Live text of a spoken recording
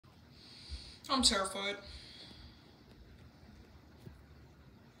I'm terrified.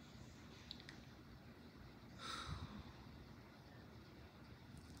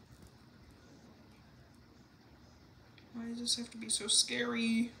 Why does this have to be so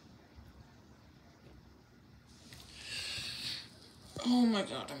scary? Oh my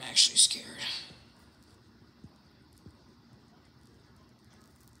god, I'm actually scared.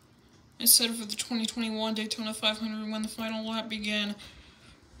 It's set for the 2021 Daytona 500 when the final lap began.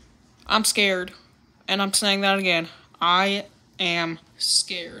 I'm scared. And I'm saying that again. I am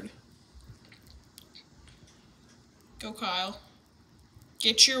scared. Go, Kyle.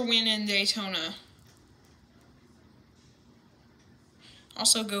 Get your win in Daytona.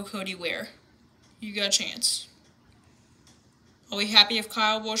 Also, go Cody Ware. You got a chance. I'll be happy if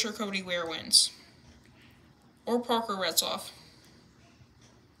Kyle Busch or Cody Ware wins. Or Parker Retzlaff.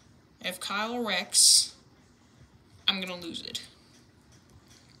 If Kyle wrecks, I'm going to lose it.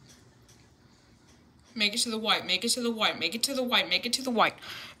 Make it to the white, make it to the white, make it to the white, make it to the white.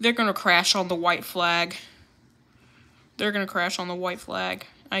 They're going to crash on the white flag. They're going to crash on the white flag.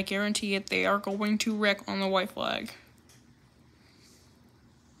 I guarantee it, they are going to wreck on the white flag.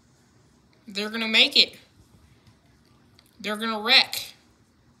 They're going to make it. They're going to wreck.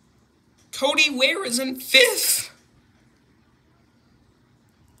 Cody Ware is in 5th.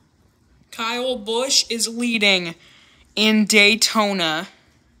 Kyle Busch is leading in Daytona.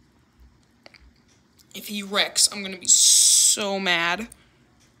 If he wrecks, I'm going to be so mad.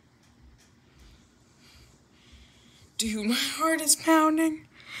 Dude, my heart is pounding.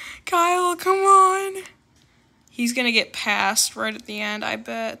 Kyle, come on. He's going to get passed right at the end, I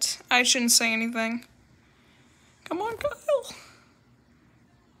bet. I shouldn't say anything. Come on, Kyle.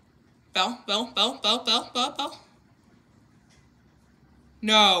 Bell, bell, bell, bell, bell, bell, bell.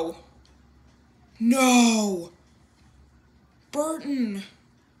 No. No. Burton.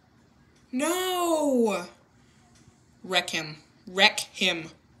 No. Wreck him. Wreck him.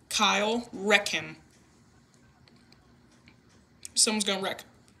 Kyle, wreck him. Someone's gonna wreck.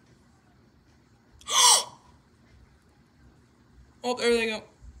 Oh, there they go.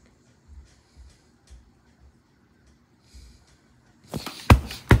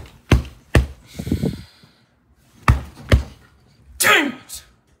 Dang it!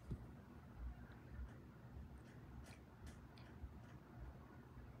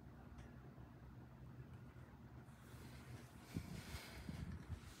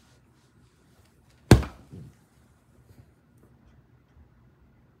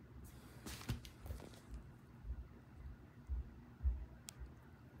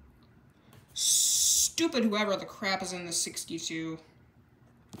 Stupid whoever the crap is in the 62.